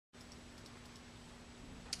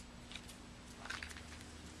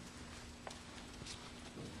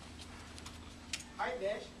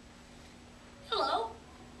Dash. Hello.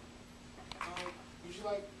 Would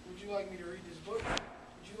you like me to read this book?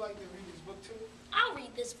 Would you like to read this book too? I'll read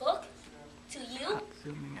this book to you.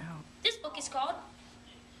 Zooming out. This book is called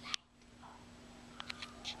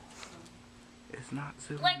It's not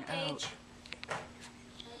zooming Blank out. Page.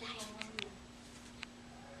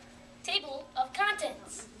 Table of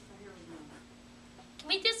contents. Can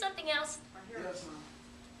we do something else? Yes.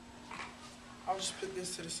 I'll just put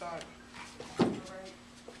this to the side.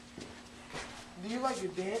 Do you like to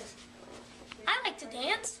dance? I like to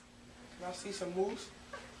dance. Can I see some moves?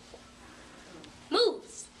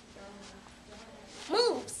 Moves.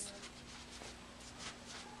 Moves.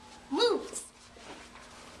 Moves.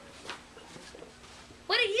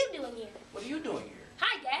 What are you doing here? What are you doing here?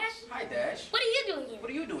 Hi, Dash. Hi, Dash. What are you doing here? What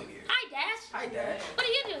are you doing here? Hi, Dash. Hi, Dash. What are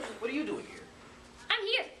you doing here? What are you doing here? I'm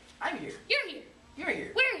here. I'm here. You're here. You're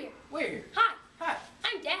here. We're here. We're here. Hi. Hi.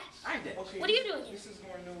 I'm Dash. I'm Dash. Okay. What are you doing here? This is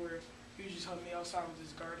going nowhere. You just help me outside with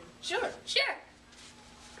this garden. Sure. Sure.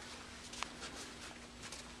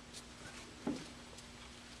 Oh,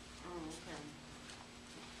 okay.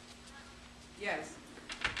 Yes.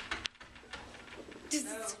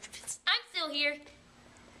 I'm still here.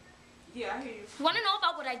 Yeah, I hear you. You want to know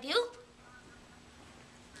about what I do?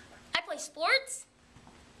 I play sports.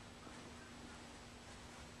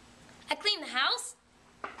 I clean the house.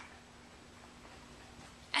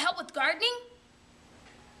 I help with gardening.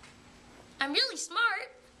 I'm really smart.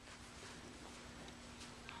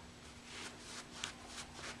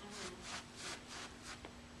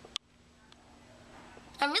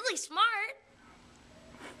 I'm really smart.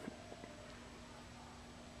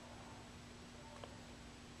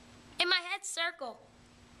 And my head's circle.